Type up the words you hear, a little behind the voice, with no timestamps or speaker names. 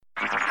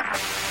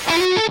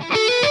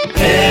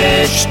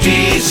HD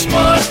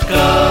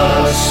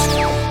Smartcast.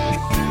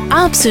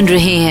 आप सुन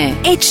रहे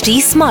हैं HD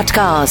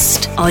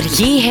Smartcast और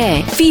ये है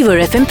Fever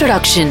FM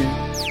production.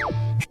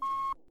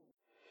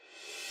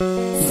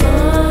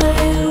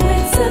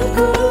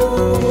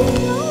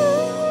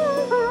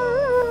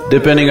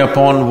 Depending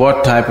upon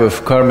what type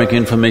of karmic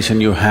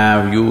information you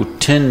have, you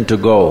tend to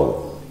go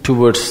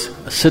towards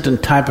a certain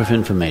type of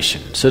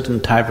information, certain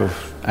type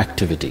of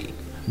activity.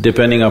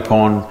 Depending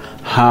upon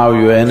how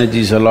your energy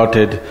is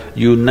allotted,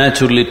 you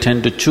naturally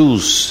tend to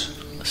choose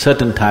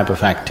certain type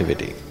of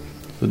activity.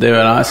 So they were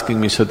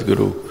asking me,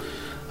 Sadhguru,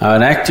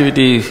 our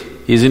activity,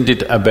 isn't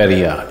it a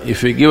barrier?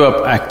 If we give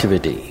up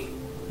activity,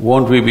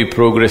 won't we be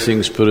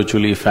progressing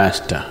spiritually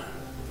faster?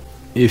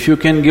 If you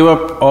can give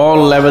up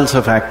all levels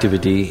of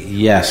activity,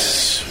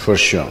 yes, for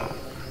sure.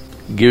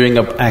 Giving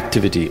up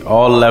activity,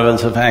 all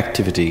levels of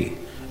activity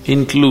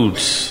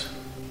includes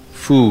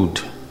food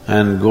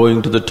and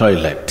going to the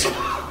toilet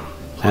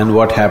and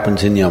what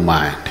happens in your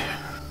mind.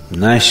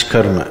 Nice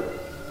karma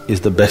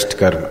is the best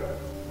karma.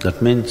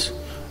 That means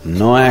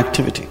no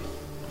activity,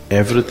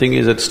 everything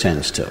is at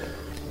standstill.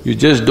 You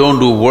just don't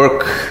do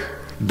work,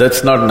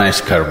 that's not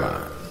nice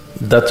karma,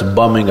 that's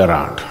bumming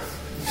around.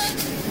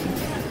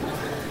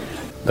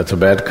 That's a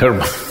bad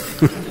karma.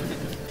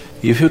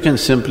 If you can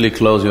simply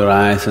close your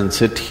eyes and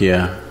sit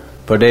here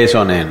for days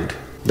on end,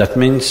 that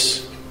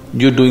means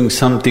you're doing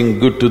something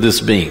good to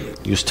this being.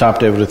 You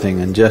stopped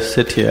everything and just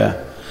sit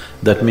here,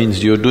 that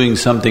means you're doing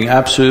something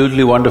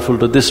absolutely wonderful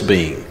to this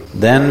being.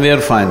 Then we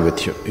are fine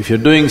with you. If you're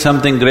doing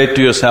something great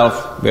to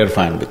yourself, we are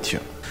fine with you.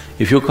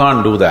 If you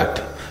can't do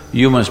that,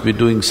 you must be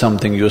doing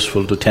something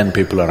useful to 10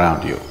 people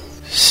around you.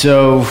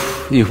 So,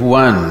 if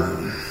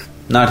one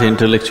not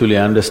intellectually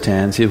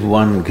understands, if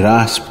one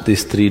grasps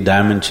these three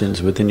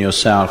dimensions within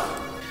yourself,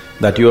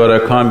 that you are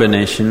a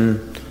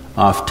combination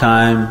of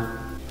time,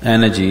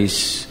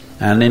 energies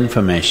and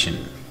information,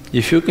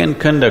 if you can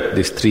conduct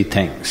these three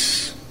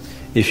things,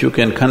 if you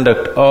can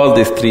conduct all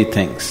these three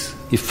things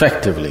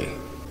effectively,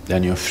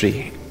 then you're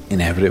free in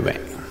every way.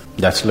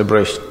 That's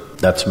liberation,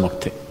 that's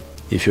mukti.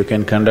 If you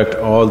can conduct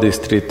all these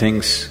three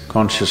things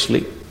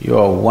consciously, you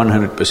are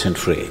 100%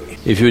 free.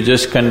 If you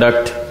just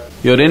conduct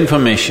your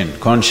information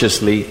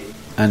consciously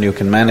and you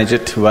can manage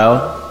it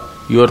well,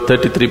 you are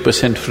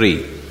 33%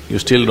 free, you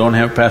still don't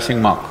have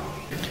passing mark.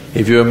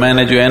 If you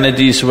manage your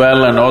energies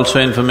well and also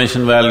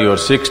information well, you are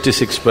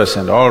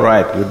 66%, all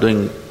right, you're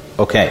doing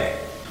okay.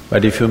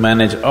 But if you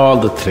manage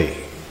all the three,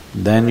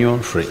 then you're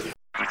free.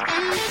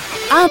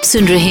 आप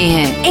सुन रहे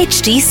हैं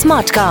HD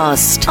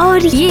Smartcast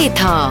और ये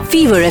था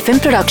Fever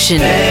FM production.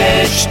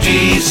 HD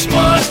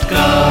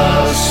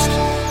Smartcast.